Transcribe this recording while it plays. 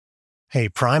Hey,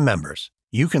 Prime members,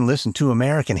 you can listen to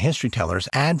American History Tellers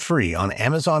ad-free on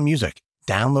Amazon Music.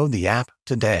 Download the app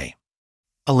today.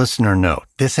 A listener note,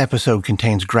 this episode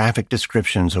contains graphic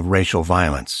descriptions of racial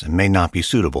violence and may not be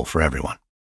suitable for everyone.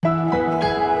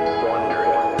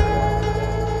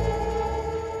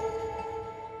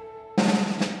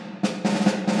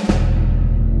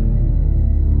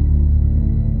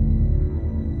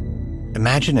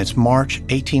 Imagine it's March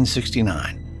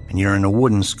 1869. And you're in a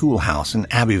wooden schoolhouse in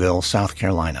Abbeville, South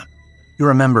Carolina.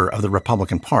 You're a member of the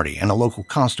Republican Party and a local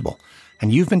constable,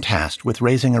 and you've been tasked with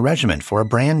raising a regiment for a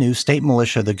brand new state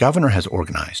militia the governor has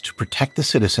organized to protect the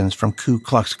citizens from Ku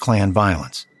Klux Klan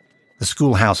violence. The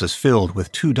schoolhouse is filled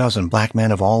with 24 black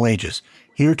men of all ages,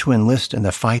 here to enlist in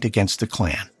the fight against the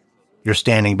Klan. You're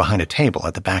standing behind a table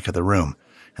at the back of the room,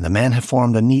 and the men have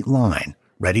formed a neat line,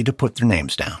 ready to put their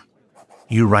names down.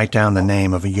 You write down the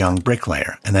name of a young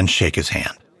bricklayer and then shake his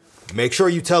hand. Make sure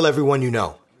you tell everyone you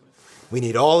know. We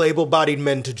need all able-bodied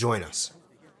men to join us.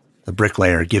 The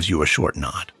bricklayer gives you a short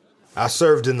nod. I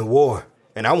served in the war,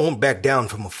 and I won't back down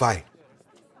from a fight.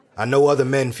 I know other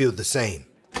men feel the same.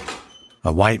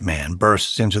 A white man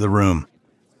bursts into the room.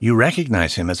 You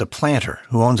recognize him as a planter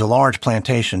who owns a large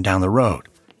plantation down the road.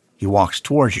 He walks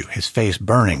towards you, his face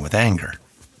burning with anger.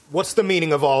 What's the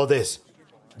meaning of all this?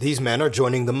 These men are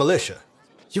joining the militia.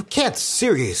 You can't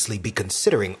seriously be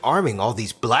considering arming all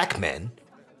these black men.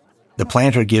 The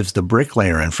planter gives the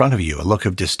bricklayer in front of you a look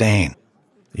of disdain.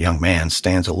 The young man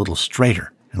stands a little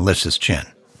straighter and lifts his chin.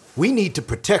 We need to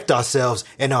protect ourselves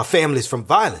and our families from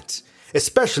violence,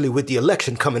 especially with the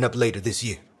election coming up later this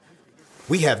year.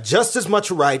 We have just as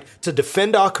much right to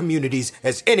defend our communities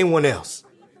as anyone else.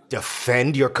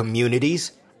 Defend your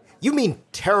communities? You mean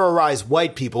terrorize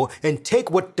white people and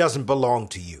take what doesn't belong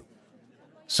to you.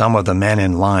 Some of the men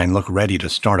in line look ready to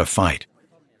start a fight.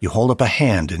 You hold up a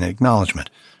hand in acknowledgement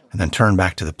and then turn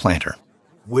back to the planter.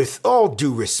 With all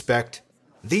due respect,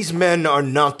 these men are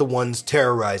not the ones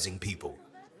terrorizing people.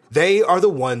 They are the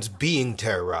ones being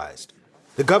terrorized.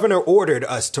 The governor ordered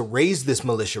us to raise this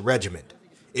militia regiment.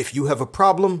 If you have a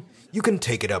problem, you can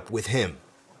take it up with him.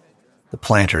 The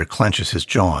planter clenches his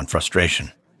jaw in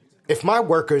frustration. If my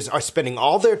workers are spending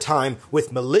all their time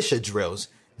with militia drills,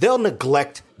 they'll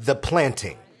neglect the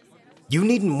planting. You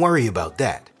needn't worry about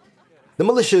that. The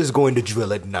militia is going to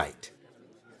drill at night.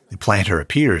 The planter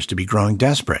appears to be growing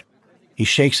desperate. He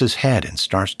shakes his head and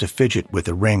starts to fidget with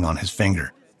the ring on his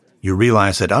finger. You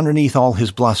realize that underneath all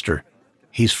his bluster,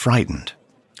 he's frightened.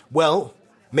 Well,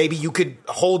 maybe you could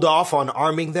hold off on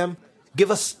arming them.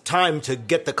 Give us time to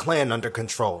get the Klan under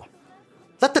control.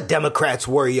 Let the Democrats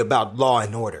worry about law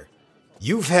and order.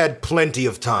 You've had plenty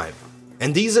of time.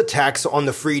 And these attacks on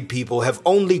the freed people have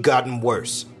only gotten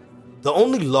worse. The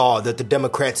only law that the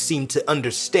Democrats seem to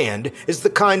understand is the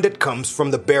kind that comes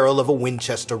from the barrel of a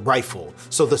Winchester rifle,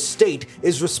 so the state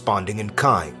is responding in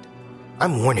kind.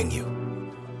 I'm warning you,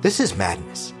 this is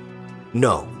madness.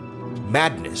 No,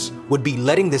 madness would be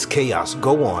letting this chaos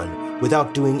go on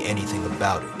without doing anything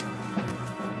about it.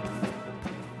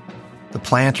 The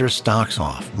planter stalks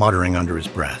off, muttering under his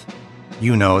breath.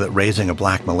 You know that raising a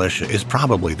black militia is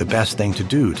probably the best thing to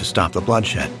do to stop the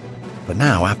bloodshed. But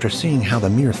now, after seeing how the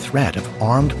mere threat of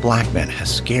armed black men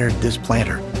has scared this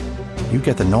planter, you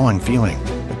get the gnawing feeling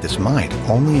that this might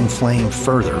only inflame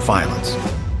further violence.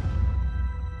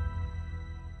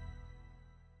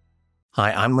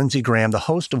 Hi, I'm Lindsey Graham, the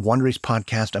host of Wondery's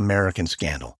podcast American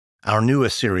Scandal. Our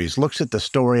newest series looks at the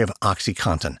story of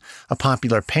OxyContin, a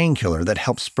popular painkiller that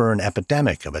helped spur an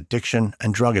epidemic of addiction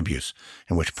and drug abuse,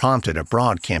 and which prompted a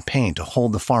broad campaign to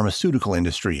hold the pharmaceutical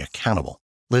industry accountable.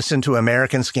 Listen to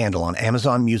American Scandal on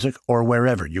Amazon Music or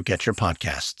wherever you get your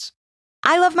podcasts.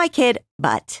 I Love My Kid,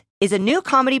 But is a new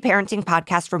comedy parenting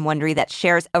podcast from Wondery that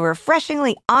shares a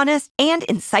refreshingly honest and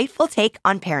insightful take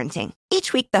on parenting.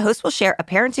 Each week, the host will share a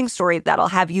parenting story that'll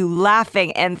have you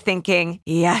laughing and thinking,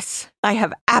 yes, I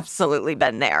have absolutely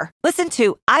been there. Listen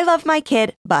to I Love My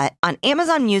Kid, But on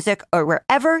Amazon Music or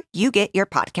wherever you get your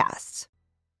podcasts.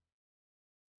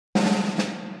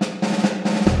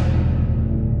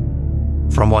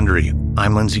 From Wondery,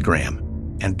 I'm Lindsey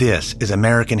Graham, and this is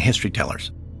American History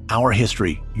Tellers. Our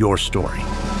history, your story.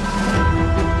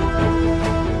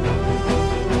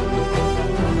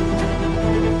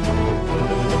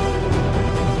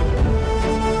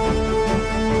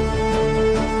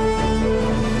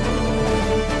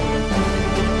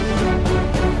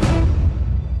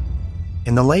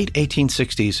 In the late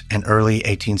 1860s and early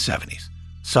 1870s,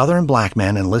 Southern black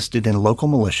men enlisted in local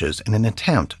militias in an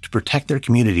attempt to protect their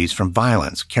communities from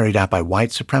violence carried out by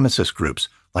white supremacist groups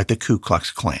like the Ku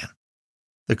Klux Klan.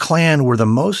 The Klan were the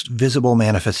most visible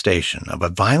manifestation of a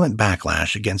violent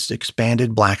backlash against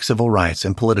expanded black civil rights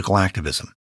and political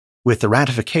activism. With the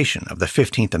ratification of the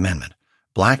 15th Amendment,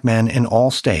 black men in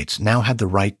all states now had the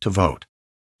right to vote.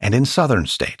 And in southern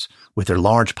states, with their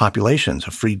large populations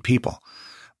of freed people,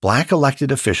 black elected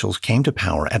officials came to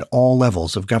power at all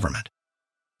levels of government.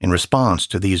 In response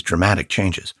to these dramatic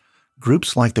changes,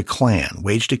 groups like the Klan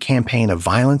waged a campaign of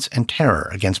violence and terror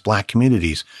against black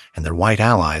communities and their white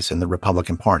allies in the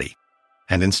Republican Party.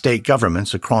 And in state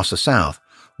governments across the South,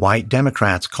 white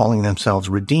Democrats calling themselves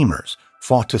redeemers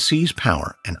fought to seize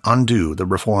power and undo the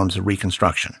reforms of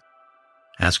Reconstruction.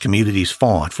 As communities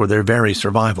fought for their very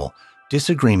survival,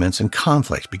 disagreements and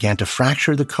conflict began to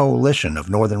fracture the coalition of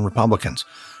Northern Republicans,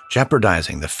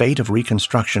 jeopardizing the fate of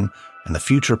Reconstruction and the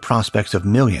future prospects of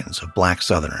millions of black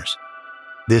Southerners.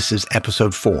 This is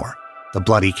Episode 4, The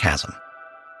Bloody Chasm.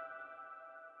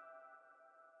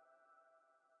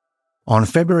 On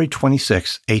February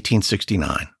 26,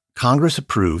 1869, Congress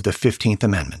approved the 15th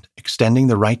Amendment, extending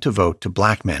the right to vote to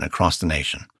black men across the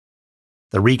nation.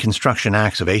 The Reconstruction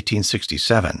Acts of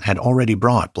 1867 had already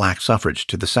brought black suffrage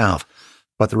to the South,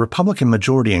 but the Republican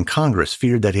majority in Congress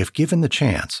feared that if given the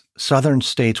chance, Southern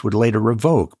states would later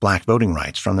revoke black voting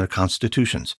rights from their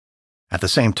constitutions. At the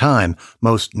same time,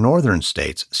 most Northern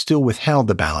states still withheld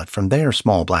the ballot from their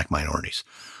small black minorities,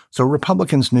 so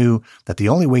Republicans knew that the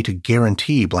only way to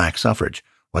guarantee black suffrage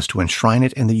was to enshrine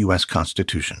it in the U.S.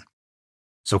 Constitution.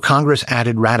 So Congress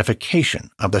added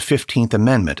ratification of the 15th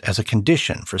Amendment as a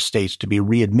condition for states to be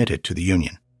readmitted to the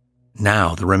Union.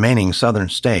 Now, the remaining Southern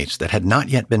states that had not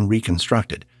yet been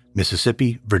reconstructed,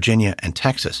 Mississippi, Virginia, and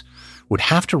Texas, would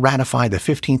have to ratify the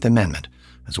 15th Amendment,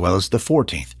 as well as the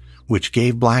 14th, which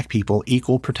gave black people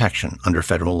equal protection under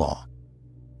federal law.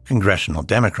 Congressional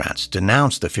Democrats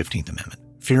denounced the 15th Amendment,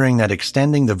 fearing that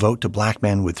extending the vote to black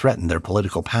men would threaten their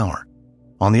political power.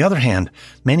 On the other hand,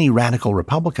 many radical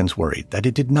Republicans worried that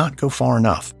it did not go far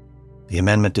enough. The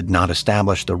amendment did not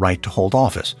establish the right to hold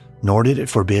office, nor did it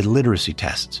forbid literacy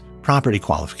tests, property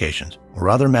qualifications, or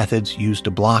other methods used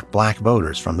to block black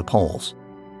voters from the polls.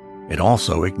 It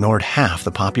also ignored half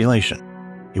the population.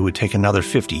 It would take another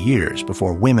 50 years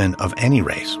before women of any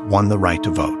race won the right to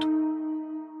vote.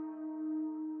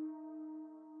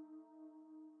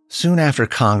 Soon after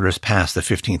Congress passed the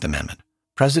 15th Amendment,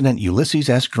 President Ulysses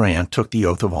S. Grant took the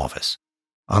oath of office.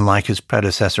 Unlike his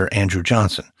predecessor Andrew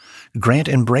Johnson, Grant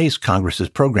embraced Congress's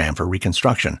program for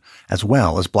Reconstruction as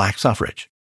well as black suffrage.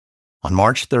 On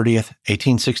March 30,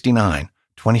 1869,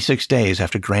 26 days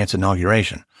after Grant's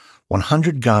inauguration,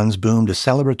 100 guns boomed a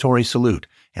celebratory salute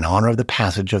in honor of the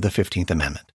passage of the 15th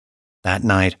Amendment. That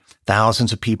night,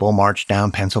 thousands of people marched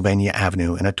down Pennsylvania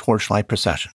Avenue in a torchlight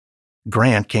procession.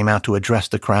 Grant came out to address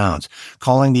the crowds,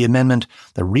 calling the amendment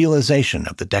the realization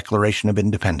of the Declaration of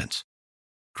Independence.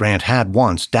 Grant had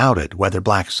once doubted whether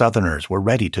black Southerners were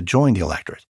ready to join the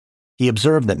electorate. He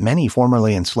observed that many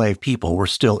formerly enslaved people were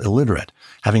still illiterate,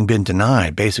 having been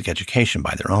denied basic education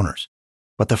by their owners.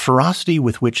 But the ferocity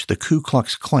with which the Ku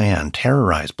Klux Klan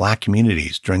terrorized black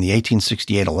communities during the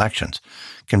 1868 elections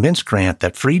convinced Grant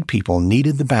that freed people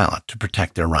needed the ballot to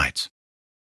protect their rights.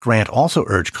 Grant also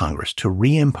urged Congress to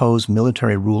reimpose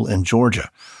military rule in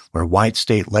Georgia, where white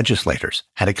state legislators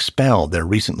had expelled their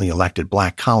recently elected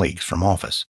black colleagues from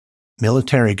office.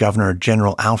 Military Governor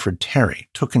General Alfred Terry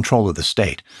took control of the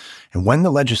state, and when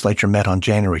the legislature met on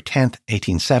January 10,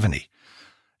 1870,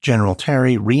 General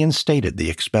Terry reinstated the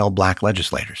expelled black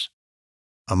legislators.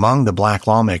 Among the black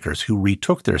lawmakers who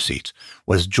retook their seats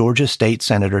was Georgia State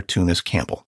Senator Tunis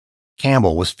Campbell.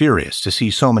 Campbell was furious to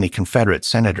see so many Confederate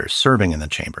senators serving in the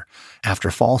chamber after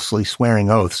falsely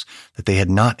swearing oaths that they had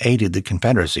not aided the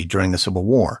Confederacy during the Civil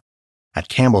War. At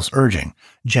Campbell's urging,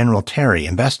 General Terry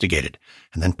investigated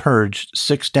and then purged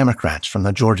 6 Democrats from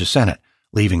the Georgia Senate,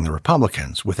 leaving the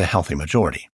Republicans with a healthy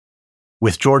majority.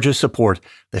 With Georgia's support,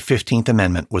 the 15th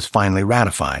Amendment was finally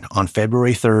ratified on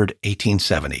February 3,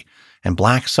 1870, and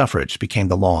black suffrage became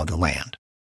the law of the land.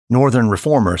 Northern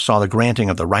reformers saw the granting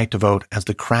of the right to vote as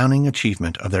the crowning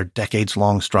achievement of their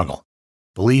decades-long struggle.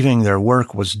 Believing their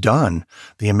work was done,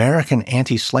 the American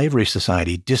Anti-Slavery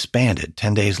Society disbanded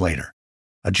 10 days later.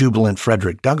 A jubilant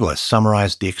Frederick Douglass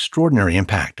summarized the extraordinary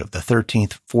impact of the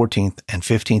 13th, 14th, and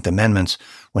 15th Amendments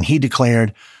when he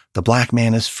declared, "The black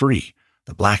man is free.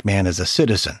 The black man is a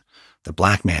citizen. The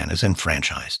black man is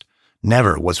enfranchised.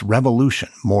 Never was revolution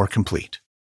more complete."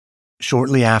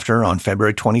 Shortly after, on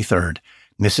February 23rd,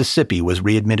 Mississippi was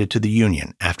readmitted to the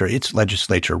Union after its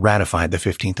legislature ratified the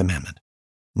 15th Amendment.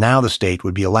 Now the state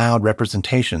would be allowed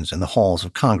representations in the halls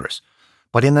of Congress.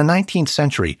 But in the 19th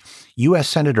century, U.S.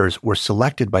 senators were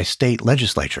selected by state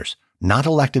legislatures, not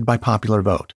elected by popular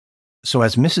vote. So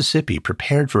as Mississippi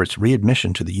prepared for its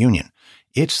readmission to the Union,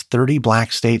 its 30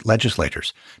 black state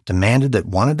legislators demanded that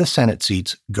one of the Senate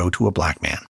seats go to a black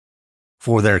man.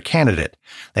 For their candidate,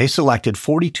 they selected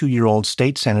 42-year-old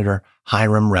State Senator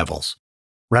Hiram Revels.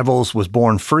 Revels was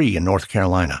born free in North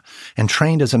Carolina and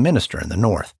trained as a minister in the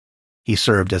North. He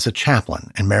served as a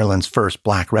chaplain in Maryland's 1st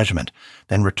Black Regiment,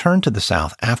 then returned to the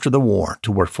South after the war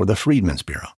to work for the Freedmen's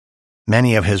Bureau.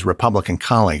 Many of his Republican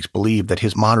colleagues believed that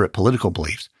his moderate political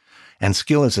beliefs and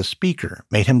skill as a speaker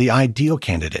made him the ideal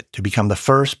candidate to become the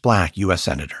first black U.S.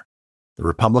 Senator. The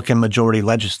Republican majority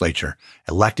legislature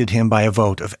elected him by a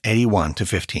vote of 81 to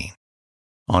 15.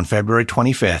 On February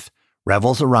 25th,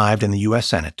 Revels arrived in the U.S.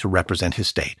 Senate to represent his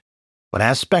state. But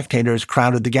as spectators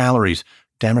crowded the galleries,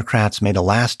 Democrats made a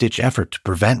last-ditch effort to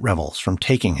prevent Revels from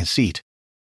taking his seat.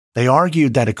 They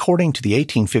argued that according to the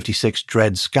 1856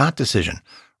 Dred Scott decision,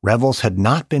 Revels had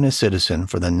not been a citizen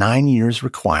for the 9 years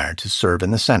required to serve in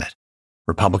the Senate.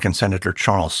 Republican Senator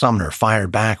Charles Sumner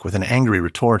fired back with an angry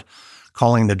retort,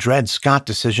 calling the Dred Scott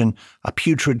decision a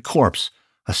putrid corpse,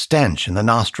 a stench in the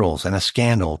nostrils, and a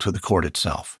scandal to the court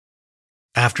itself.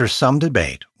 After some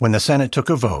debate, when the Senate took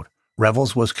a vote,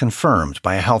 Revels was confirmed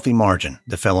by a healthy margin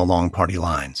that fell along party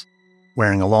lines.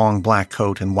 Wearing a long black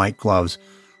coat and white gloves,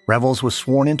 Revels was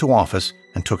sworn into office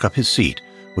and took up his seat,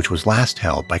 which was last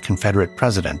held by Confederate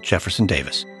President Jefferson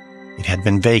Davis. It had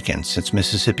been vacant since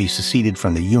Mississippi seceded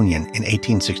from the Union in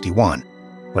 1861,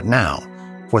 but now,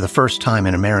 for the first time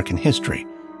in American history,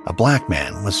 a black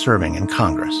man was serving in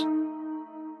Congress.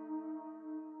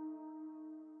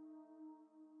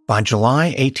 By July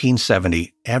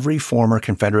 1870, every former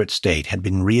Confederate state had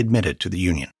been readmitted to the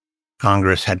Union.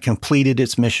 Congress had completed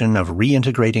its mission of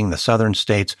reintegrating the Southern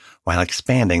states while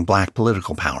expanding black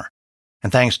political power.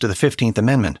 And thanks to the 15th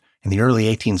Amendment in the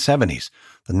early 1870s,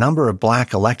 the number of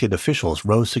black elected officials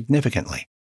rose significantly.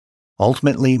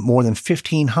 Ultimately, more than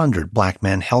 1,500 black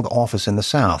men held office in the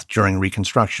South during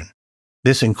Reconstruction.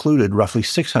 This included roughly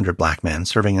 600 black men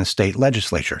serving in state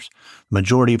legislatures, the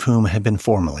majority of whom had been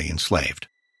formerly enslaved.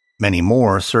 Many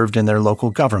more served in their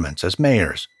local governments as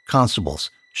mayors,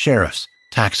 constables, sheriffs,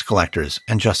 tax collectors,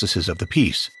 and justices of the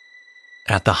peace.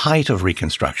 At the height of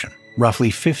Reconstruction, roughly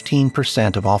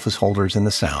 15% of office holders in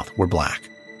the South were black.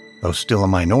 Though still a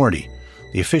minority,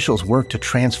 the officials worked to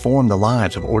transform the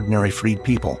lives of ordinary freed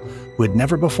people who had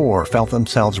never before felt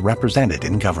themselves represented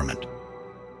in government.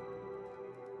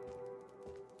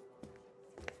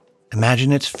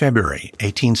 Imagine it's February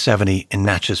 1870 in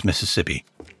Natchez, Mississippi.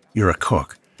 You're a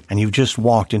cook, and you've just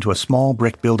walked into a small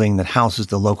brick building that houses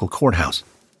the local courthouse.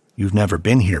 You've never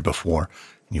been here before,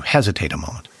 and you hesitate a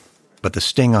moment. But the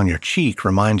sting on your cheek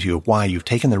reminds you of why you've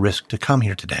taken the risk to come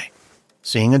here today.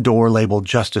 Seeing a door labeled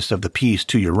Justice of the Peace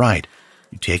to your right,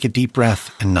 you take a deep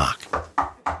breath and knock.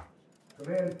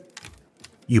 Come in.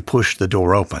 You push the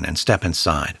door open and step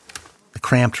inside. The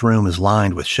cramped room is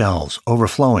lined with shelves,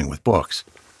 overflowing with books.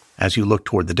 As you look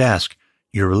toward the desk,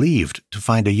 you're relieved to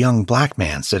find a young black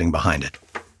man sitting behind it.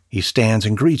 He stands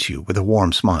and greets you with a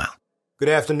warm smile. Good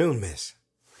afternoon, miss.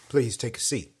 Please take a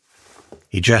seat.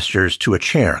 He gestures to a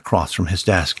chair across from his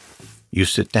desk. You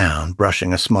sit down,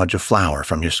 brushing a smudge of flour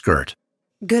from your skirt.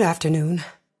 Good afternoon.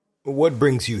 What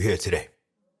brings you here today?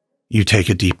 You take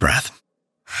a deep breath.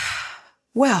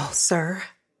 Well, sir,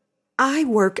 I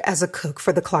work as a cook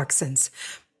for the Clarksons.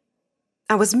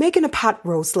 I was making a pot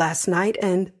roast last night,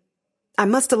 and I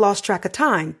must have lost track of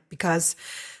time because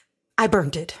I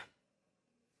burnt it.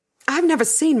 I've never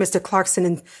seen Mr. Clarkson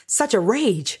in such a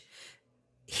rage.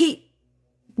 He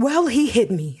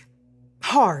hit me.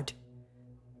 Hard.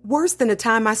 Worse than the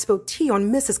time I spilled tea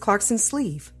on Mrs. Clarkson's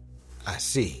sleeve. I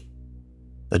see.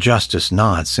 The justice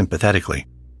nods sympathetically.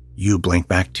 You blink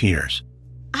back tears.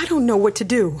 I don't know what to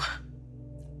do.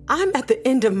 I'm at the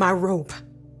end of my rope.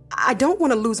 I don't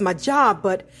want to lose my job,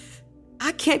 but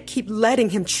I can't keep letting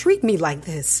him treat me like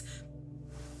this.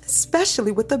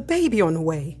 Especially with the baby on the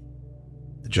way.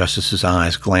 The justice's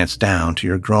eyes glance down to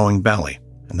your growing belly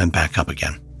and then back up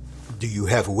again. Do you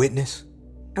have a witness?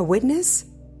 A witness?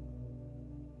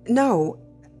 No.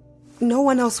 No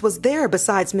one else was there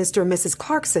besides Mr. and Mrs.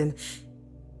 Clarkson.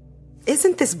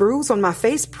 Isn't this bruise on my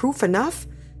face proof enough?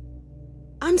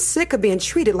 I'm sick of being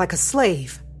treated like a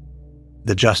slave.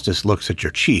 The justice looks at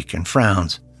your cheek and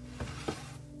frowns.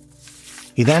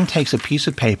 He then takes a piece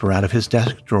of paper out of his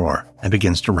desk drawer and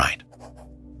begins to write.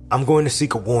 I'm going to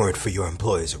seek a warrant for your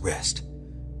employer's arrest.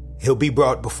 He'll be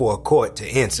brought before a court to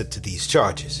answer to these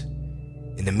charges.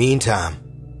 In the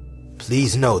meantime,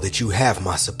 please know that you have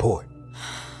my support.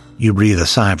 You breathe a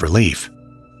sigh of relief.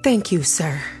 Thank you,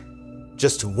 sir.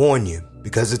 Just to warn you,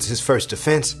 because it's his first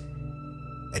offense,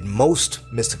 At most,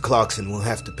 Mr. Clarkson will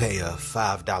have to pay a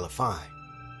 $5 fine.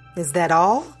 Is that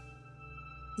all?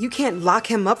 You can't lock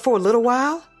him up for a little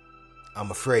while?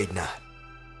 I'm afraid not.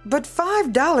 But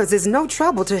 $5 is no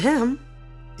trouble to him.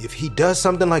 If he does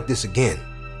something like this again,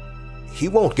 he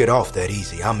won't get off that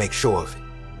easy. I'll make sure of it.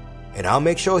 And I'll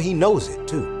make sure he knows it,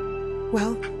 too.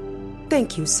 Well,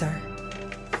 thank you, sir.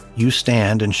 You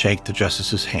stand and shake the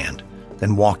justice's hand,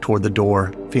 then walk toward the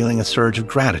door, feeling a surge of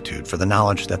gratitude for the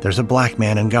knowledge that there's a black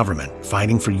man in government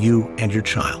fighting for you and your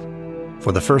child.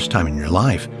 For the first time in your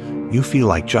life, you feel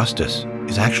like justice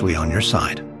is actually on your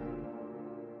side.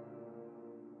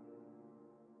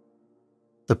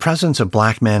 The presence of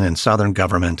black men in Southern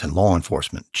government and law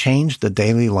enforcement changed the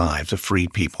daily lives of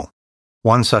freed people.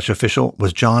 One such official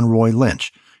was John Roy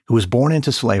Lynch, who was born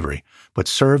into slavery but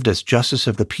served as Justice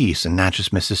of the Peace in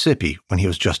Natchez, Mississippi when he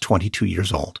was just 22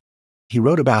 years old. He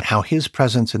wrote about how his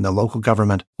presence in the local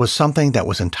government was something that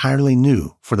was entirely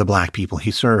new for the black people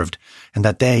he served, and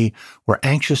that they were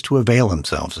anxious to avail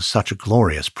themselves of such a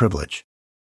glorious privilege.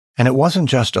 And it wasn't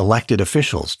just elected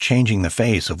officials changing the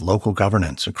face of local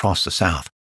governance across the South.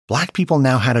 Black people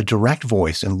now had a direct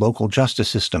voice in local justice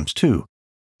systems, too.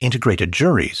 Integrated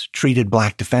juries treated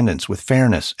black defendants with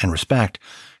fairness and respect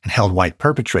and held white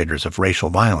perpetrators of racial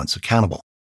violence accountable.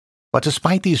 But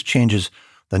despite these changes,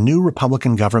 the new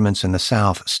Republican governments in the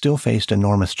South still faced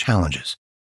enormous challenges.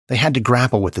 They had to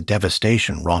grapple with the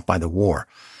devastation wrought by the war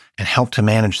and help to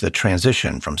manage the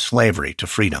transition from slavery to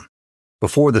freedom.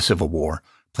 Before the Civil War,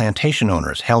 plantation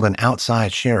owners held an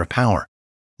outsized share of power.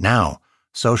 Now,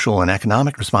 social and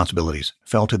economic responsibilities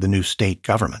fell to the new state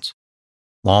governments.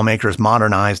 Lawmakers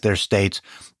modernized their states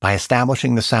by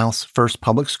establishing the South's first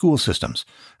public school systems,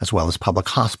 as well as public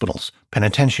hospitals,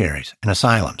 penitentiaries, and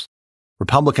asylums.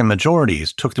 Republican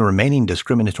majorities took the remaining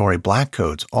discriminatory black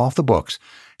codes off the books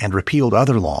and repealed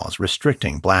other laws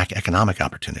restricting black economic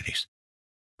opportunities.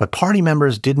 But party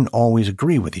members didn't always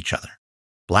agree with each other.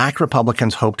 Black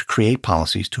Republicans hoped to create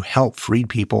policies to help freed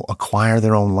people acquire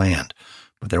their own land,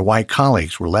 but their white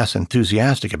colleagues were less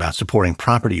enthusiastic about supporting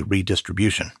property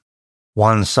redistribution.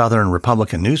 One Southern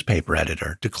Republican newspaper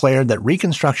editor declared that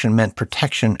Reconstruction meant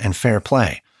protection and fair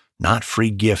play, not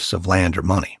free gifts of land or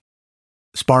money.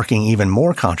 Sparking even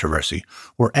more controversy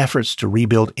were efforts to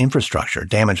rebuild infrastructure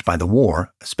damaged by the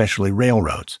war, especially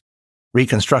railroads.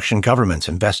 Reconstruction governments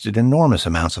invested enormous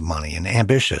amounts of money in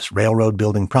ambitious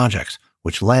railroad-building projects,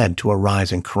 which led to a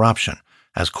rise in corruption,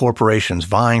 as corporations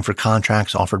vying for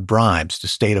contracts offered bribes to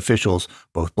state officials,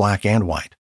 both black and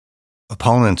white.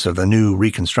 Opponents of the new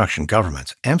Reconstruction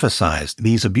governments emphasized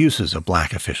these abuses of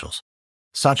black officials.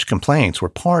 Such complaints were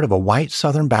part of a white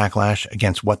Southern backlash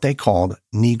against what they called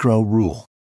Negro rule.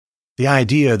 The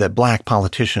idea that black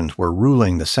politicians were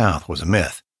ruling the South was a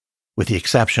myth. With the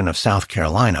exception of South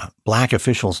Carolina, black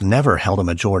officials never held a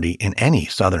majority in any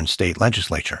Southern state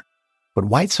legislature. But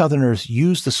white Southerners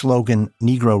used the slogan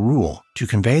Negro rule to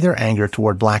convey their anger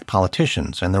toward black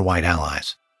politicians and their white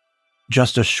allies.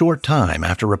 Just a short time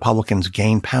after Republicans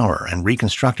gained power and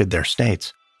reconstructed their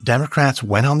states, Democrats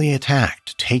went on the attack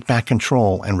to take back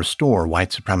control and restore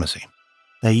white supremacy.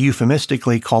 They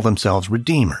euphemistically call themselves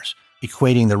redeemers,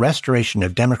 equating the restoration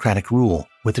of democratic rule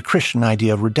with the Christian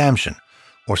idea of redemption,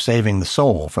 or saving the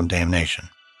soul from damnation.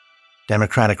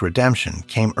 Democratic redemption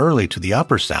came early to the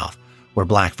Upper South, where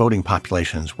black voting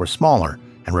populations were smaller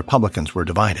and Republicans were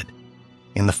divided.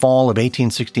 In the fall of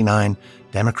 1869,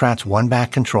 Democrats won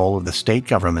back control of the state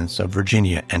governments of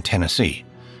Virginia and Tennessee.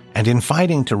 And in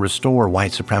fighting to restore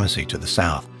white supremacy to the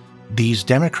South, these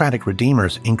Democratic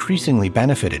redeemers increasingly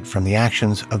benefited from the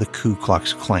actions of the Ku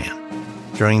Klux Klan.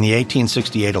 During the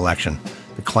 1868 election,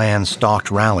 the Klan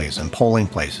stalked rallies and polling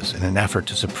places in an effort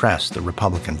to suppress the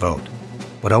Republican vote.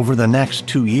 But over the next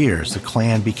 2 years, the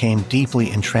Klan became deeply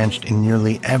entrenched in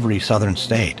nearly every Southern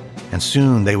state, and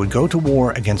soon they would go to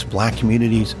war against black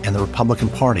communities and the Republican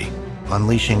Party,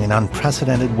 unleashing an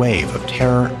unprecedented wave of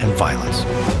terror and violence.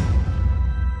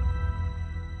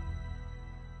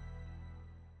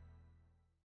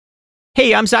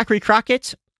 Hey, I'm Zachary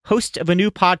Crockett, host of a new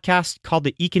podcast called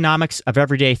The Economics of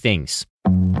Everyday Things.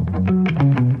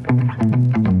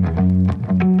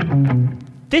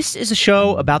 This is a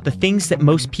show about the things that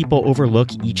most people overlook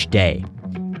each day.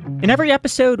 In every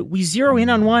episode, we zero in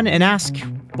on one and ask,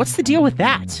 what's the deal with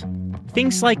that?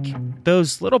 Things like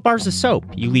those little bars of soap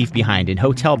you leave behind in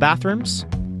hotel bathrooms.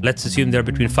 Let's assume there are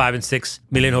between 5 and 6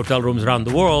 million hotel rooms around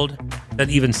the world, that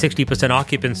even 60%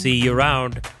 occupancy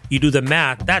year-round, you do the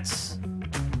math, that's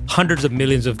hundreds of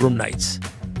millions of room nights.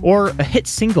 Or a hit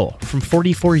single from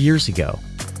 44 years ago.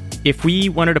 If we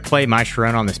wanted to play My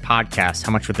Sharon on this podcast,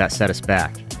 how much would that set us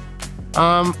back?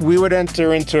 We would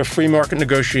enter into a free market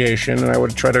negotiation, and I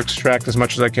would try to extract as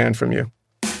much as I can from you.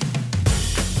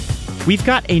 We've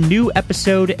got a new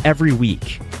episode every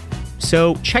week.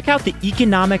 So check out the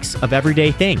Economics of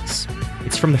Everyday Things.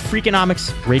 It's from the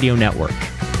Freakonomics Radio Network.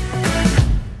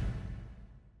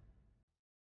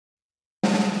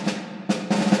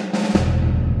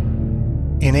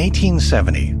 In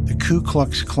 1870, the Ku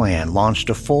Klux Klan launched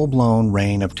a full-blown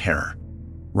reign of terror.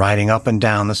 Riding up and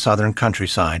down the southern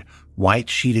countryside,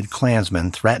 white-sheeted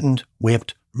Klansmen threatened,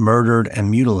 whipped, murdered, and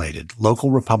mutilated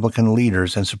local Republican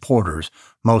leaders and supporters,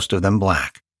 most of them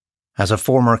black. As a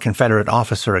former Confederate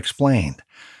officer explained,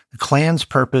 the Klan's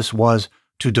purpose was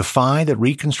to defy the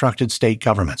reconstructed state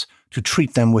governments, to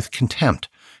treat them with contempt,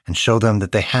 and show them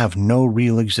that they have no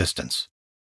real existence.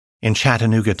 In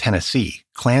Chattanooga, Tennessee,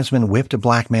 Klansmen whipped a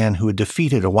black man who had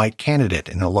defeated a white candidate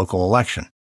in a local election.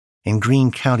 In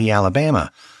Greene County,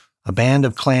 Alabama, a band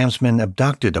of Klansmen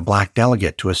abducted a black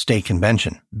delegate to a state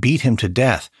convention, beat him to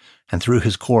death, and threw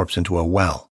his corpse into a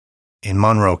well. In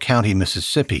Monroe County,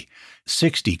 Mississippi,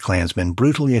 60 Klansmen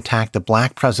brutally attacked the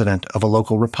black president of a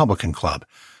local Republican club,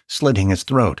 slitting his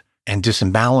throat and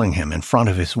disemboweling him in front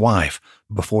of his wife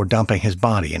before dumping his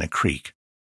body in a creek.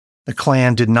 The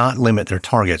Klan did not limit their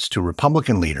targets to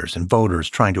Republican leaders and voters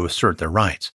trying to assert their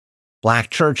rights.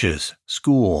 Black churches,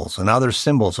 schools, and other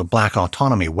symbols of black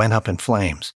autonomy went up in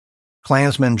flames.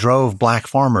 Klansmen drove black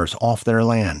farmers off their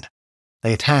land.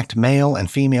 They attacked male and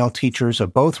female teachers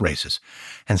of both races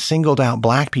and singled out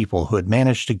black people who had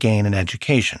managed to gain an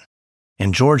education.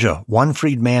 In Georgia, one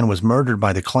freed man was murdered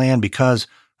by the Klan because,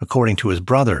 according to his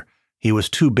brother, he was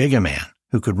too big a man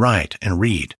who could write and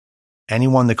read.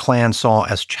 Anyone the Klan saw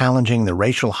as challenging the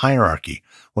racial hierarchy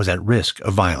was at risk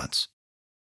of violence.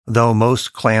 Though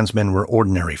most Klansmen were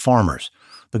ordinary farmers,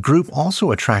 the group also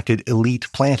attracted elite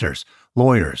planters,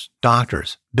 lawyers,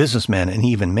 doctors, businessmen, and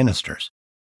even ministers.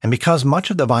 And because much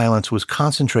of the violence was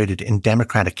concentrated in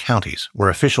Democratic counties where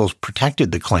officials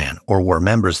protected the Klan or were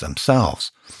members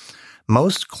themselves,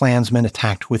 most Klansmen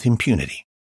attacked with impunity.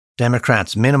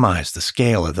 Democrats minimized the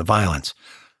scale of the violence,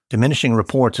 diminishing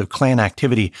reports of Klan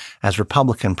activity as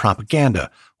Republican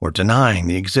propaganda or denying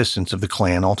the existence of the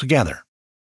Klan altogether.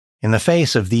 In the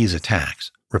face of these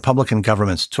attacks, Republican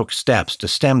governments took steps to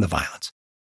stem the violence.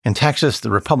 In Texas,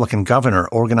 the Republican governor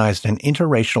organized an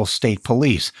interracial state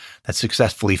police that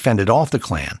successfully fended off the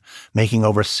Klan, making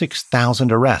over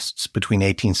 6,000 arrests between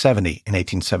 1870 and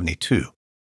 1872.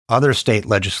 Other state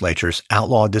legislatures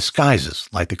outlawed disguises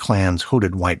like the Klan's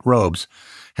hooded white robes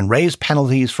and raised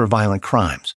penalties for violent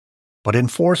crimes, but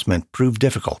enforcement proved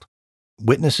difficult.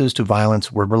 Witnesses to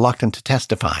violence were reluctant to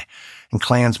testify, and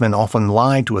Klansmen often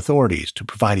lied to authorities to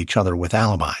provide each other with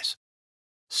alibis.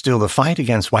 Still, the fight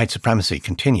against white supremacy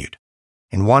continued.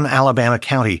 In one Alabama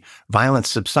county, violence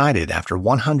subsided after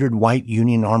 100 white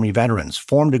Union Army veterans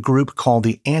formed a group called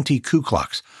the Anti-Ku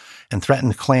Klux and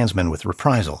threatened Klansmen with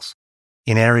reprisals.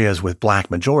 In areas with black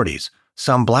majorities,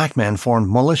 some black men formed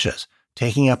militias,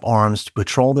 taking up arms to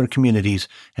patrol their communities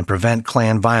and prevent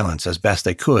Klan violence as best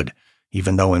they could,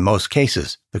 even though in most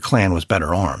cases the Klan was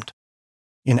better armed.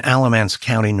 In Alamance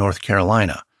County, North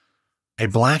Carolina, a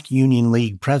black Union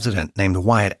League president named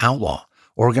Wyatt Outlaw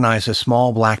organized a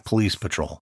small black police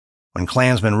patrol. When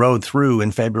Klansmen rode through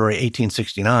in February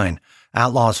 1869,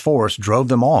 Outlaw's force drove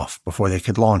them off before they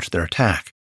could launch their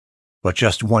attack. But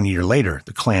just 1 year later,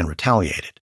 the Klan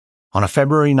retaliated. On a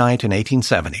February night in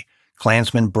 1870,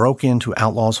 Klansmen broke into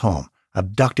Outlaw's home,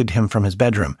 abducted him from his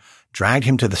bedroom, dragged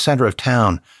him to the center of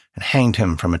town, and hanged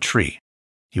him from a tree.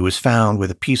 He was found with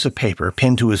a piece of paper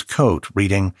pinned to his coat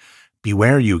reading,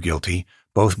 "Beware you guilty,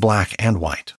 both black and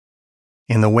white."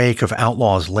 In the wake of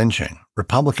Outlaw's lynching,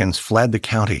 Republicans fled the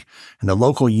county and the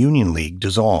local Union League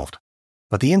dissolved.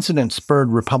 But the incident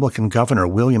spurred Republican Governor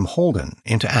William Holden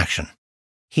into action.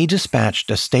 He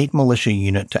dispatched a state militia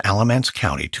unit to Alamance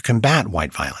County to combat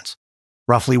white violence.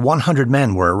 Roughly 100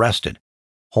 men were arrested.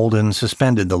 Holden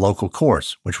suspended the local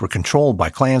courts, which were controlled by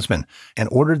Klansmen, and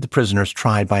ordered the prisoners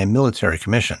tried by a military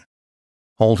commission.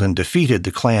 Holden defeated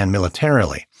the Klan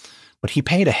militarily, but he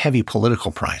paid a heavy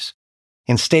political price.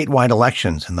 In statewide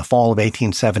elections in the fall of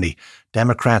 1870,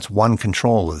 Democrats won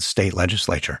control of the state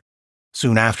legislature.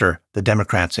 Soon after, the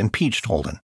Democrats impeached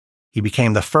Holden. He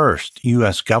became the first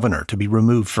U.S. governor to be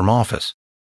removed from office.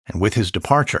 And with his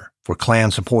departure, for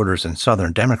Klan supporters and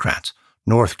Southern Democrats,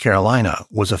 North Carolina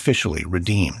was officially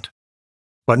redeemed.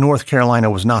 But North Carolina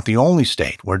was not the only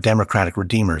state where Democratic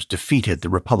redeemers defeated the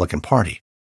Republican Party.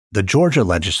 The Georgia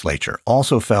legislature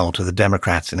also fell to the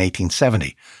Democrats in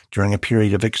 1870 during a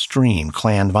period of extreme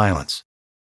Klan violence.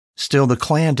 Still, the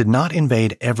Klan did not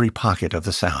invade every pocket of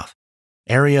the South.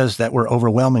 Areas that were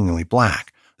overwhelmingly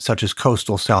black, such as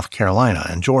coastal South Carolina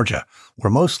and Georgia, were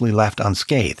mostly left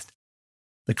unscathed.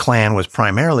 The Klan was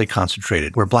primarily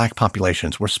concentrated where black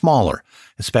populations were smaller,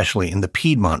 especially in the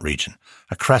Piedmont region,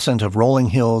 a crescent of rolling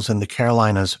hills in the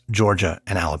Carolinas, Georgia,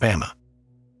 and Alabama.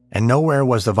 And nowhere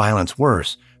was the violence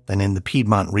worse than in the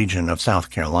Piedmont region of South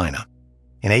Carolina.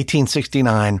 In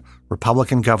 1869,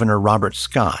 Republican Governor Robert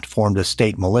Scott formed a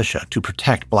state militia to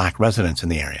protect black residents in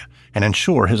the area and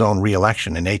ensure his own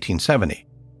re-election in 1870.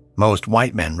 Most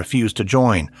white men refused to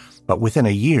join, but within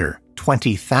a year,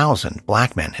 20,000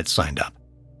 black men had signed up.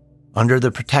 Under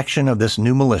the protection of this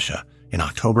new militia, in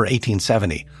October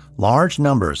 1870, large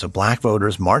numbers of black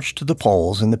voters marched to the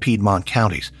polls in the Piedmont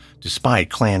counties, despite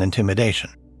Klan intimidation.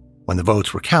 When the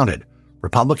votes were counted,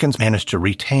 Republicans managed to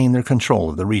retain their control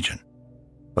of the region.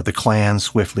 But the Klan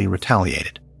swiftly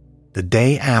retaliated. The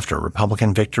day after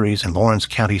Republican victories in Lawrence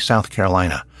County, South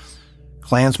Carolina,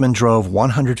 Klansmen drove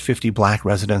 150 black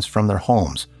residents from their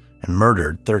homes and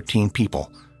murdered 13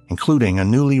 people, including a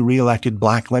newly re-elected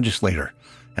black legislator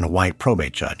and a white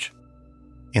probate judge.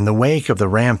 In the wake of the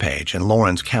rampage in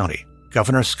Lawrence County,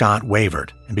 Governor Scott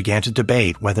wavered and began to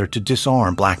debate whether to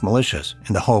disarm black militias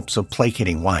in the hopes of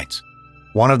placating whites.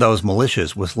 One of those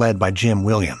militias was led by Jim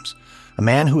Williams, a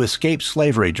man who escaped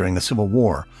slavery during the Civil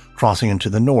War, crossing into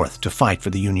the North to fight for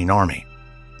the Union Army.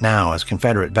 Now, as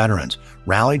Confederate veterans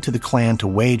rallied to the Klan to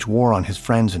wage war on his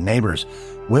friends and neighbors,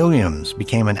 Williams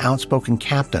became an outspoken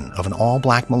captain of an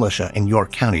all-black militia in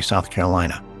York County, South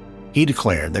Carolina. He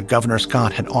declared that Governor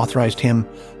Scott had authorized him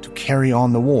to carry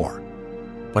on the war.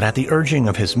 But at the urging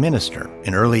of his minister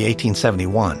in early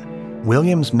 1871,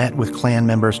 Williams met with Klan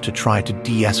members to try to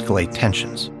de-escalate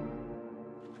tensions.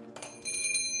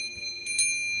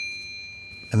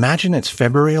 Imagine it's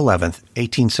February 11th,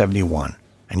 1871,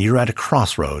 and you're at a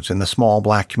crossroads in the small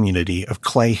black community of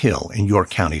Clay Hill in York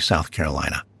County, South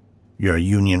Carolina. You're a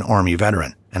Union Army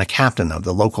veteran and a captain of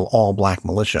the local all-black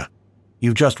militia.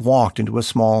 You've just walked into a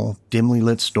small, dimly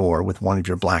lit store with one of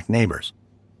your black neighbors.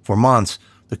 For months,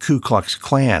 the Ku Klux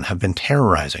Klan have been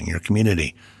terrorizing your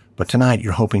community, but tonight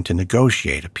you're hoping to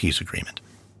negotiate a peace agreement.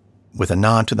 With a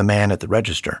nod to the man at the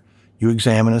register, you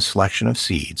examine a selection of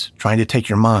seeds, trying to take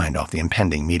your mind off the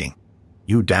impending meeting.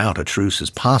 You doubt a truce is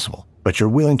possible, but you're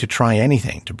willing to try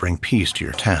anything to bring peace to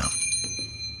your town.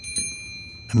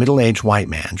 A middle-aged white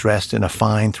man dressed in a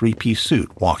fine three-piece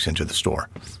suit walks into the store,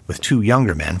 with two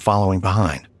younger men following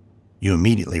behind. You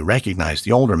immediately recognize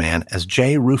the older man as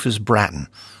J. Rufus Bratton,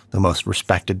 the most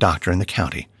respected doctor in the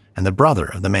county, and the brother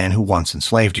of the man who once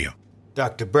enslaved you.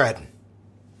 Dr. Bratton,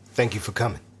 thank you for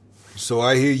coming. So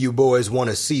I hear you boys want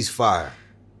a ceasefire.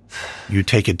 You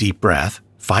take a deep breath,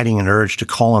 fighting an urge to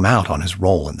call him out on his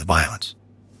role in the violence.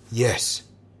 Yes.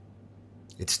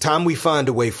 It's time we find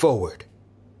a way forward.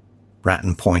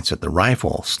 Bratton points at the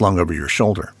rifle slung over your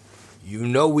shoulder. You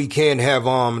know we can't have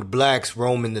armed blacks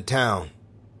roaming the town.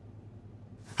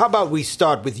 How about we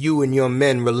start with you and your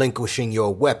men relinquishing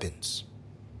your weapons?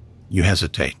 You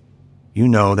hesitate. You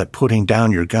know that putting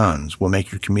down your guns will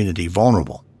make your community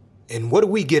vulnerable. And what do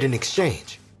we get in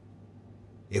exchange?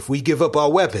 If we give up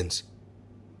our weapons,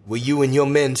 will you and your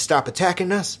men stop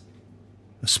attacking us?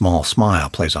 A small smile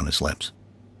plays on his lips.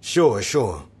 Sure.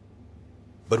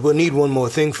 But we'll need one more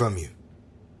thing from you.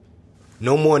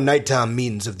 No more nighttime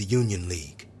meetings of the Union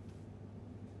League.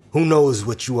 Who knows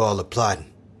what you all are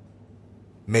plotting?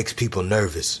 Makes people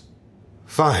nervous.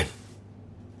 Fine.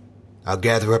 I'll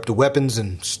gather up the weapons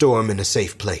and store them in a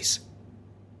safe place.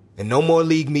 And no more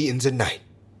League meetings at night.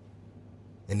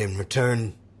 And in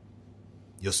return,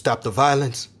 you'll stop the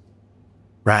violence?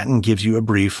 Bratton gives you a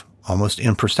brief, almost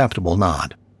imperceptible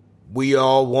nod. We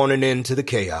all want an end to the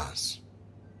chaos.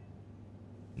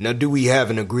 Now, do we have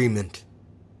an agreement?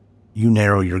 You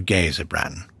narrow your gaze at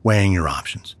Bratton, weighing your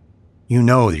options. You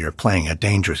know that you're playing a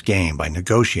dangerous game by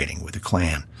negotiating with the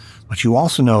Klan, but you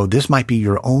also know this might be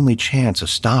your only chance of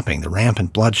stopping the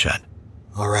rampant bloodshed.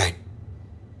 All right.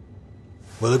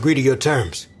 We'll agree to your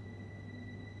terms.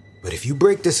 But if you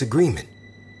break this agreement,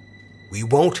 we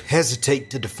won't hesitate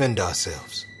to defend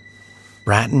ourselves.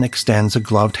 Bratton extends a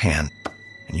gloved hand,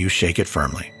 and you shake it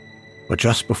firmly. But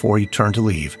just before you turn to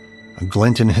leave, a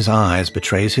glint in his eyes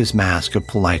betrays his mask of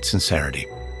polite sincerity.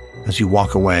 As you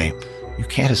walk away, you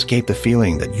can't escape the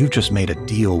feeling that you've just made a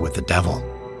deal with the devil.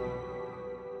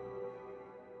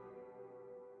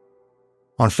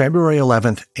 On February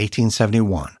 11th,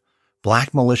 1871,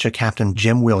 Black Militia Captain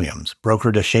Jim Williams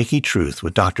brokered a shaky truce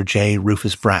with Dr. J.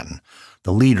 Rufus Bratton,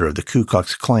 the leader of the Ku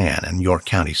Klux Klan in York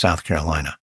County, South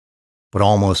Carolina. But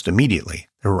almost immediately,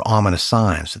 there were ominous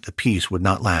signs that the peace would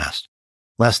not last.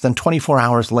 Less than 24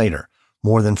 hours later,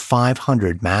 more than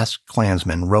 500 masked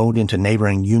Klansmen rode into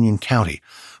neighboring Union County,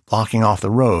 blocking off the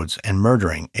roads and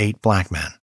murdering 8 black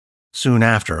men. Soon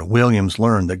after, Williams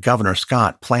learned that Governor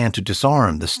Scott planned to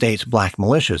disarm the state's black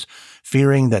militias,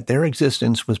 fearing that their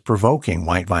existence was provoking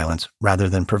white violence rather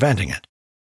than preventing it.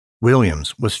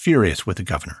 Williams was furious with the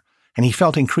governor, and he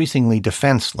felt increasingly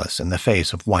defenseless in the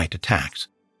face of white attacks.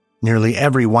 Nearly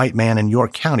every white man in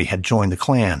York County had joined the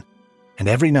Klan, and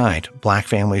every night black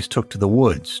families took to the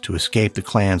woods to escape the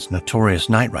Klan's notorious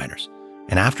night riders.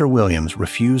 And after Williams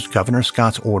refused Governor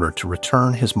Scott's order to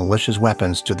return his militia's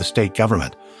weapons to the state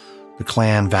government, the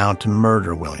Klan vowed to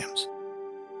murder Williams.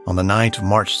 On the night of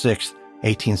March 6,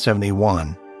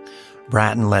 1871,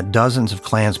 Bratton led dozens of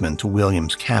Klansmen to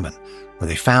Williams' cabin, where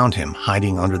they found him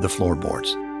hiding under the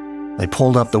floorboards. They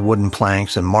pulled up the wooden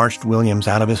planks and marched Williams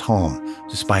out of his home,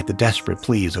 despite the desperate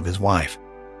pleas of his wife.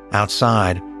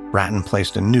 Outside, Bratton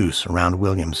placed a noose around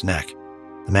Williams' neck.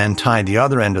 The men tied the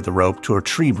other end of the rope to a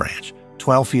tree branch,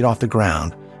 12 feet off the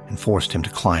ground, and forced him to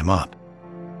climb up.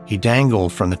 He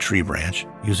dangled from the tree branch,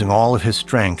 using all of his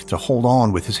strength to hold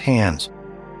on with his hands.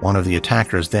 One of the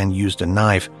attackers then used a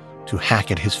knife to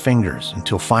hack at his fingers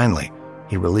until finally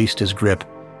he released his grip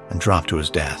and dropped to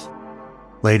his death.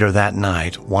 Later that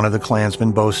night, one of the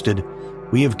Klansmen boasted,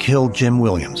 "We have killed Jim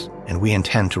Williams, and we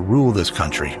intend to rule this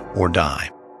country or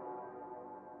die."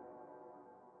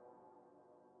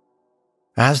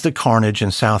 As the carnage in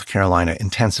South Carolina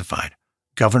intensified,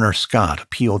 Governor Scott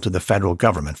appealed to the federal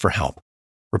government for help.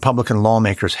 Republican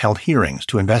lawmakers held hearings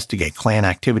to investigate Klan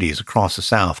activities across the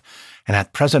South, and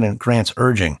at President Grant's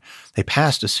urging, they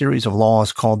passed a series of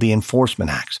laws called the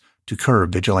Enforcement Acts to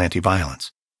curb vigilante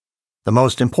violence. The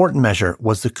most important measure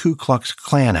was the Ku Klux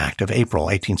Klan Act of April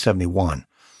 1871.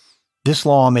 This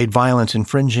law made violence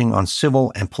infringing on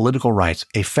civil and political rights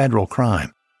a federal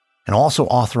crime, and also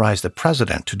authorized the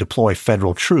president to deploy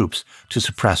federal troops to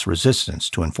suppress resistance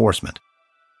to enforcement.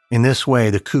 In this way,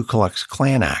 the Ku Klux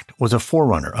Klan Act was a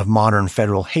forerunner of modern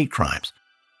federal hate crimes,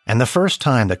 and the first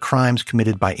time that crimes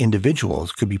committed by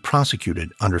individuals could be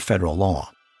prosecuted under federal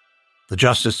law. The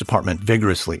Justice Department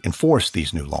vigorously enforced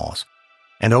these new laws,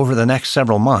 and over the next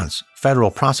several months,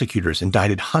 federal prosecutors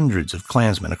indicted hundreds of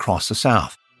Klansmen across the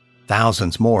South.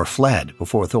 Thousands more fled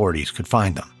before authorities could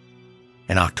find them.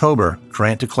 In October,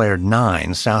 Grant declared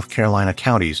 9 South Carolina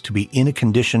counties to be in a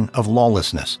condition of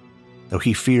lawlessness. Though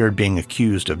he feared being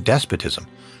accused of despotism,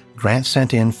 Grant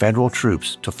sent in federal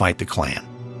troops to fight the Klan.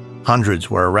 Hundreds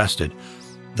were arrested,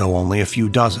 though only a few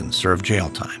dozen served jail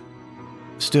time.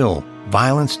 Still,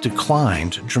 violence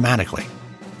declined dramatically.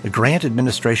 The Grant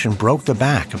administration broke the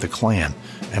back of the Klan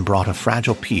and brought a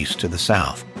fragile peace to the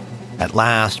South. At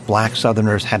last, black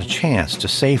Southerners had a chance to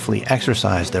safely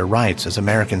exercise their rights as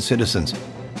American citizens,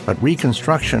 but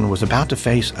Reconstruction was about to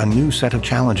face a new set of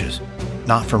challenges,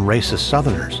 not from racist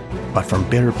Southerners, but from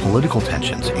bitter political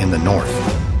tensions in the North.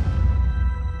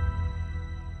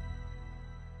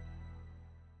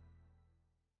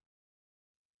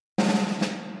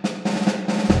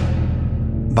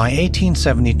 By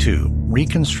 1872,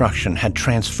 Reconstruction had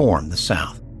transformed the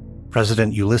South.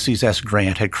 President Ulysses S.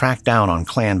 Grant had cracked down on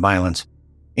Klan violence,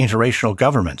 interracial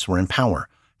governments were in power,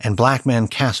 and black men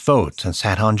cast votes and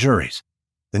sat on juries.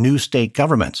 The new state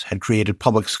governments had created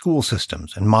public school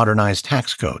systems and modernized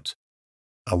tax codes.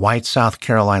 A white South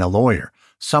Carolina lawyer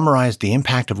summarized the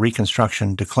impact of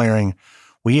Reconstruction, declaring,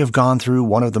 "We have gone through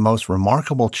one of the most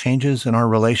remarkable changes in our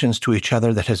relations to each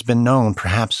other that has been known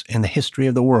perhaps in the history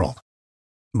of the world."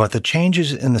 But the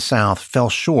changes in the South fell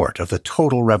short of the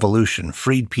total revolution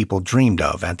freed people dreamed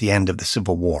of at the end of the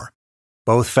Civil War.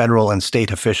 Both federal and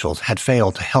state officials had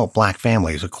failed to help black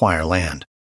families acquire land.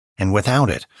 And without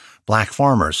it, black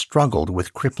farmers struggled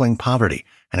with crippling poverty,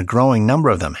 and a growing number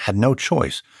of them had no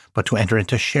choice but to enter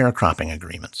into sharecropping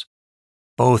agreements.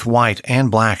 Both white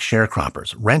and black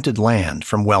sharecroppers rented land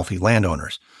from wealthy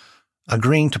landowners,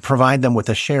 agreeing to provide them with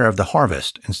a share of the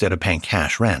harvest instead of paying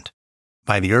cash rent.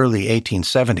 By the early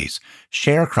 1870s,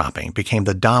 sharecropping became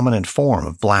the dominant form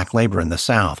of black labor in the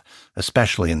South,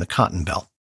 especially in the Cotton Belt.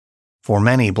 For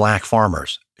many black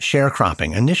farmers,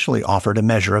 sharecropping initially offered a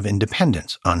measure of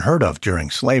independence unheard of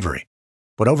during slavery,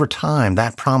 but over time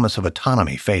that promise of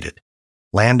autonomy faded.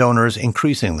 Landowners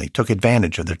increasingly took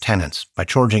advantage of their tenants by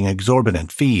charging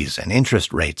exorbitant fees and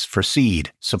interest rates for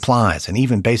seed, supplies, and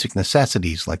even basic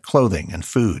necessities like clothing and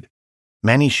food.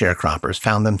 Many sharecroppers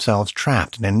found themselves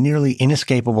trapped in a nearly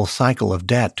inescapable cycle of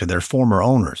debt to their former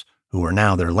owners, who were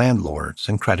now their landlords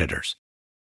and creditors.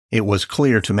 It was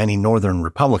clear to many Northern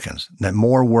Republicans that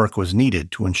more work was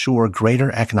needed to ensure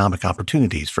greater economic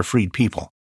opportunities for freed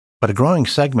people. But a growing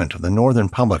segment of the Northern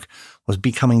public was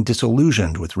becoming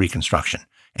disillusioned with Reconstruction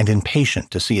and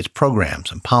impatient to see its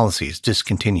programs and policies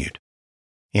discontinued.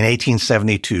 In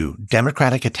 1872,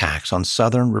 Democratic attacks on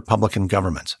Southern Republican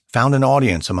governments found an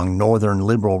audience among Northern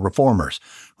liberal reformers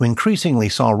who increasingly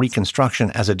saw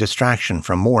Reconstruction as a distraction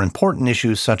from more important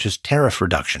issues such as tariff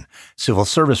reduction, civil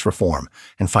service reform,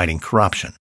 and fighting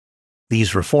corruption.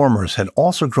 These reformers had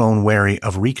also grown wary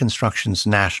of Reconstruction's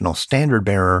national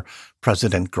standard-bearer,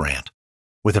 President Grant.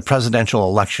 With the presidential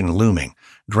election looming,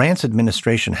 Grant's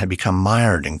administration had become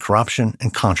mired in corruption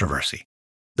and controversy.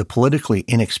 The politically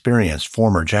inexperienced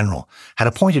former general had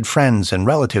appointed friends and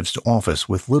relatives to office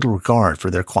with little regard for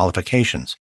their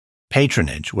qualifications.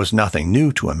 Patronage was nothing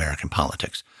new to American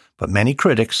politics, but many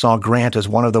critics saw Grant as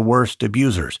one of the worst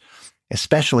abusers,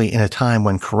 especially in a time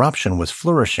when corruption was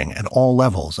flourishing at all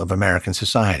levels of American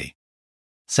society.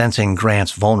 Sensing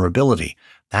Grant's vulnerability,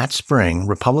 that spring,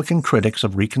 Republican critics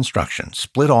of Reconstruction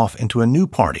split off into a new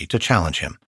party to challenge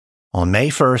him. On May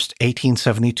 1,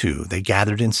 1872, they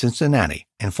gathered in Cincinnati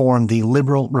and formed the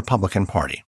Liberal Republican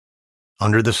Party.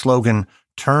 Under the slogan,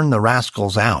 "Turn the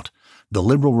Rascals Out," the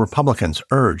Liberal Republicans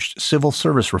urged civil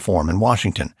service reform in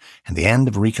Washington and the end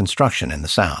of Reconstruction in the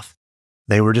South.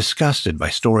 They were disgusted by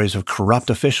stories of corrupt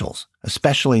officials,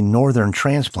 especially Northern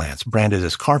transplants branded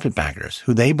as carpetbaggers,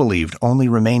 who they believed only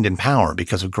remained in power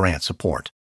because of Grant's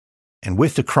support. And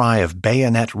with the cry of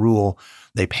bayonet rule,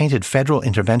 they painted federal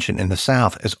intervention in the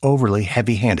South as overly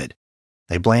heavy-handed.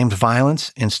 They blamed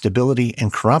violence, instability,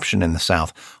 and corruption in the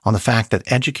South on the fact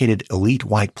that educated elite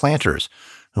white planters,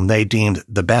 whom they deemed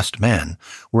the best men,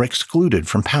 were excluded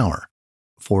from power.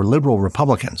 For liberal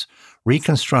Republicans,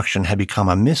 Reconstruction had become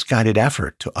a misguided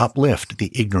effort to uplift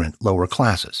the ignorant lower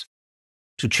classes.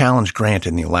 To challenge Grant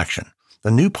in the election, the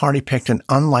new party picked an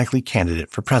unlikely candidate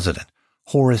for president,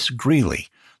 Horace Greeley,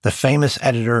 the famous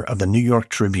editor of the New York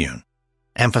Tribune.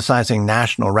 Emphasizing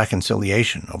national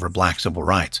reconciliation over black civil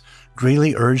rights,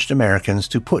 Greeley urged Americans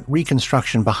to put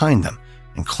Reconstruction behind them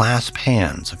and clasp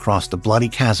hands across the bloody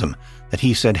chasm that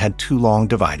he said had too long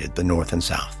divided the North and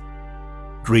South.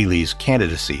 Greeley's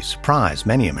candidacy surprised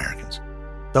many Americans.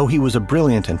 Though he was a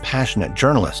brilliant and passionate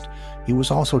journalist, he was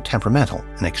also temperamental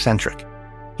and eccentric.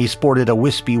 He sported a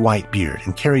wispy white beard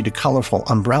and carried a colorful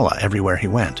umbrella everywhere he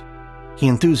went. He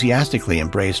enthusiastically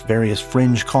embraced various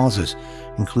fringe causes,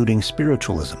 including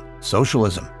spiritualism,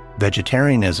 socialism,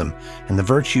 vegetarianism, and the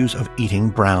virtues of eating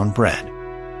brown bread.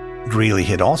 Greeley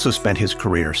had also spent his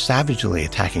career savagely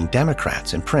attacking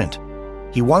Democrats in print.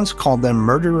 He once called them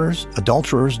murderers,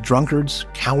 adulterers, drunkards,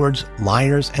 cowards,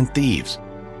 liars, and thieves.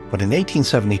 But in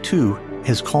 1872,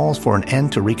 his calls for an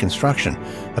end to Reconstruction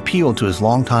appealed to his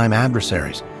longtime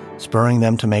adversaries, spurring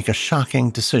them to make a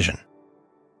shocking decision.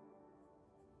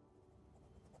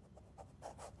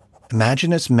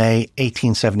 Imagine it's May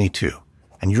 1872,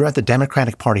 and you're at the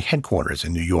Democratic Party headquarters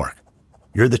in New York.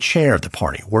 You're the chair of the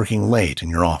party, working late in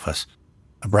your office.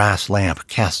 A brass lamp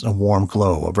casts a warm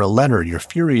glow over a letter you're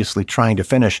furiously trying to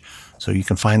finish so you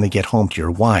can finally get home to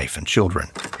your wife and children.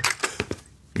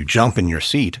 You jump in your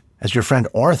seat as your friend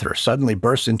Arthur suddenly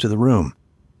bursts into the room.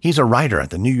 He's a writer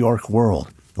at the New York World,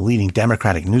 the leading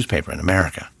Democratic newspaper in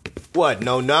America. What,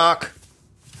 no knock?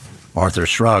 Arthur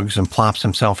shrugs and plops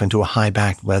himself into a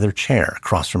high-backed leather chair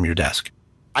across from your desk.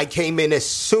 I came in as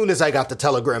soon as I got the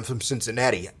telegram from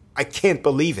Cincinnati. I can't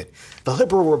believe it. The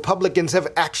liberal Republicans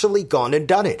have actually gone and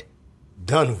done it.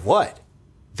 Done what?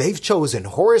 They've chosen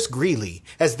Horace Greeley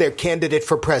as their candidate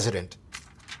for president.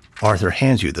 Arthur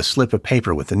hands you the slip of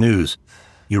paper with the news.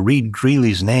 You read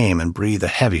Greeley's name and breathe a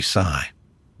heavy sigh.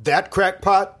 That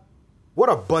crackpot? What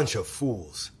a bunch of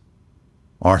fools.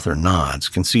 Arthur nods,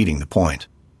 conceding the point.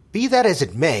 Be that as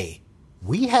it may,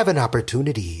 we have an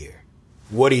opportunity here.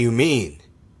 What do you mean?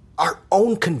 Our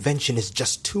own convention is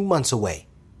just 2 months away.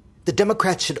 The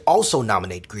Democrats should also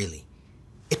nominate Greeley.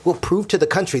 It will prove to the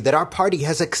country that our party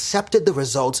has accepted the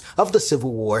results of the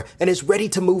Civil War and is ready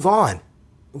to move on.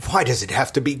 Why does it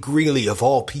have to be Greeley of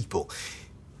all people?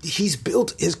 He's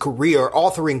built his career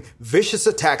authoring vicious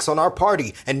attacks on our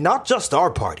party, and not just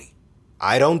our party.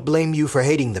 I don't blame you for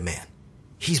hating the man.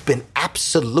 He's been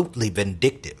absolutely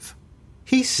vindictive.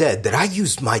 He said that I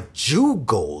used my Jew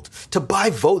gold to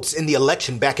buy votes in the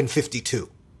election back in '52.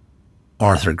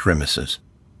 Arthur grimaces.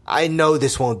 I know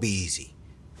this won't be easy,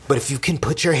 but if you can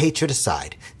put your hatred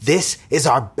aside, this is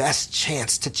our best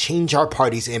chance to change our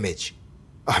party's image.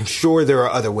 I'm sure there are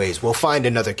other ways. We'll find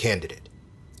another candidate.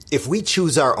 If we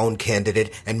choose our own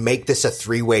candidate and make this a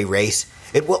three-way race,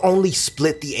 it will only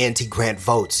split the anti-Grant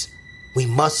votes. We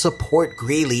must support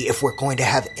Greeley if we're going to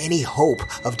have any hope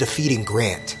of defeating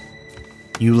Grant.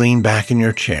 You lean back in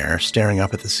your chair, staring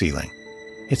up at the ceiling.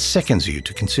 It sickens you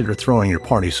to consider throwing your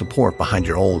party's support behind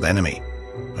your old enemy,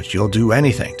 but you'll do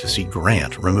anything to see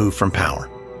Grant removed from power.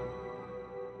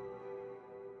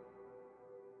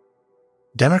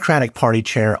 Democratic Party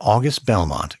Chair August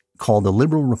Belmont called the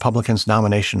Liberal Republicans'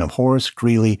 nomination of Horace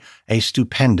Greeley a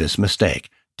stupendous mistake,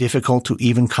 difficult to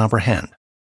even comprehend.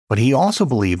 But he also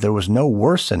believed there was no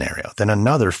worse scenario than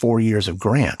another 4 years of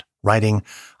Grant, writing,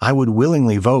 "I would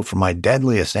willingly vote for my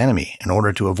deadliest enemy in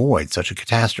order to avoid such a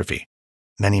catastrophe."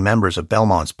 Many members of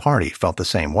Belmont's party felt the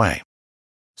same way.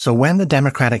 So when the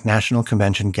Democratic National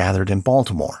Convention gathered in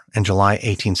Baltimore in July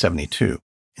 1872,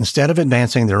 instead of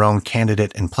advancing their own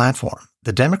candidate and platform,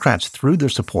 the Democrats threw their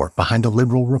support behind the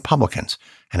liberal Republicans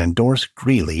and endorsed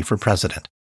Greeley for president.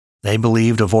 They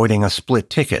believed avoiding a split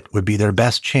ticket would be their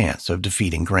best chance of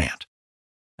defeating Grant.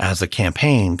 As the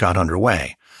campaign got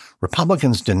underway,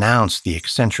 Republicans denounced the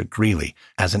eccentric Greeley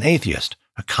as an atheist,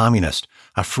 a communist,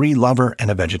 a free lover, and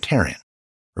a vegetarian.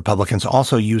 Republicans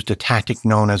also used a tactic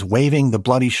known as waving the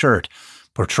bloody shirt,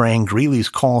 portraying Greeley's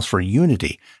calls for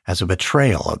unity as a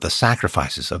betrayal of the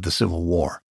sacrifices of the Civil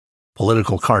War.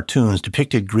 Political cartoons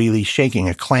depicted Greeley shaking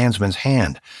a Klansman's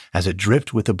hand as it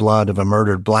dripped with the blood of a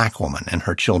murdered black woman and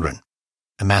her children.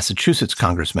 A Massachusetts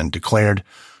congressman declared,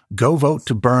 "Go vote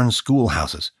to burn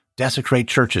schoolhouses, desecrate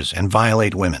churches, and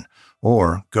violate women,"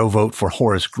 or "Go vote for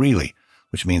Horace Greeley,"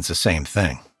 which means the same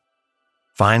thing.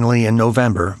 Finally, in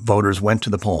November, voters went to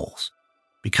the polls.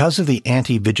 Because of the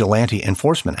Anti-Vigilante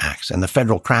Enforcement Acts and the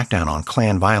federal crackdown on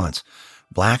Klan violence,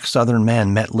 black Southern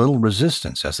men met little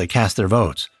resistance as they cast their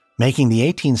votes, making the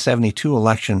 1872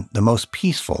 election the most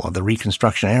peaceful of the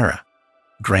Reconstruction era.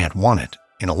 Grant won it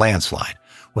in a landslide,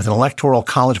 with an electoral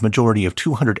college majority of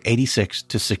 286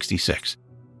 to 66.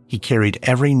 He carried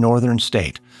every northern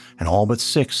state and all but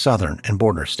 6 southern and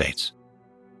border states.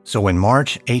 So in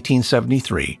March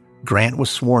 1873, Grant was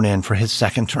sworn in for his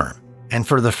second term, and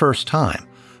for the first time,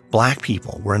 black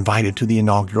people were invited to the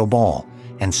inaugural ball,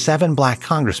 and 7 black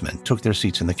congressmen took their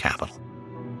seats in the Capitol.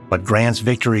 But Grant's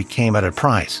victory came at a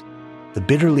price. The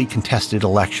bitterly contested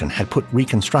election had put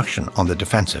Reconstruction on the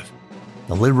defensive.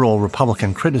 The liberal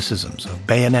Republican criticisms of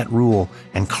bayonet rule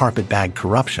and carpetbag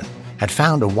corruption had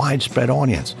found a widespread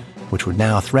audience, which would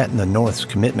now threaten the North's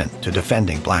commitment to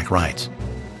defending black rights.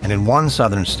 And in one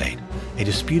southern state, a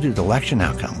disputed election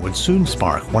outcome would soon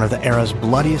spark one of the era's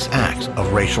bloodiest acts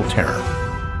of racial terror.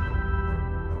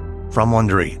 From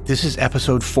Wondery, this is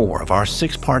episode 4 of our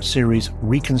 6-part series,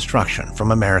 Reconstruction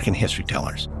from American History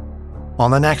Tellers.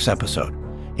 On the next episode,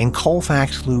 in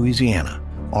Colfax, Louisiana,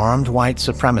 armed white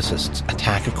supremacists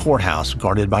attack a courthouse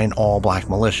guarded by an all-black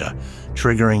militia,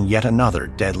 triggering yet another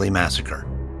deadly massacre.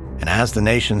 And as the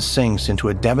nation sinks into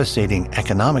a devastating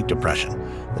economic depression,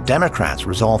 the Democrats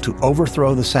resolve to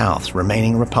overthrow the South's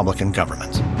remaining Republican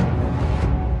governments.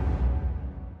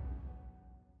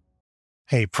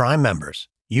 Hey, Prime members,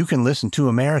 you can listen to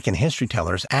American History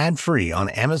Tellers ad-free on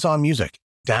Amazon Music.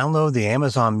 Download the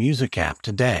Amazon Music app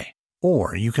today.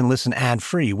 Or you can listen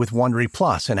ad-free with Wondery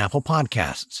Plus and Apple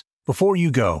Podcasts. Before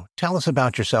you go, tell us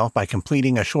about yourself by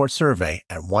completing a short survey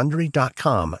at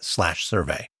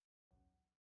Wondery.com/survey.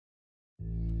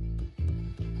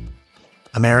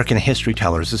 American History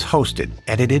Tellers is hosted,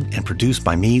 edited, and produced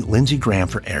by me, Lindsey Graham,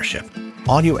 for Airship.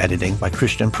 Audio editing by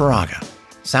Christian Paraga.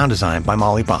 Sound design by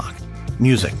Molly Bach.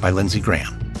 Music by Lindsey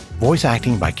Graham. Voice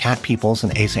acting by Kat Peoples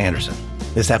and Ace Anderson.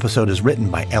 This episode is written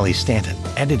by Ellie Stanton,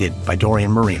 edited by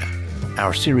Dorian Marina.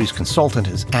 Our series consultant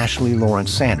is Ashley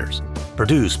Lawrence Sanders.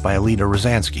 Produced by Alita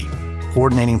Rozansky.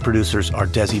 Coordinating producers are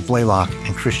Desi Blaylock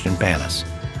and Christian Banas.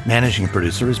 Managing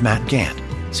producer is Matt Gant.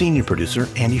 Senior producer,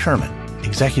 Andy Herman.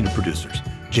 Executive producers,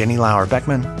 Jenny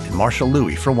Lauer-Beckman and Marshall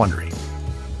Louie for Wondery.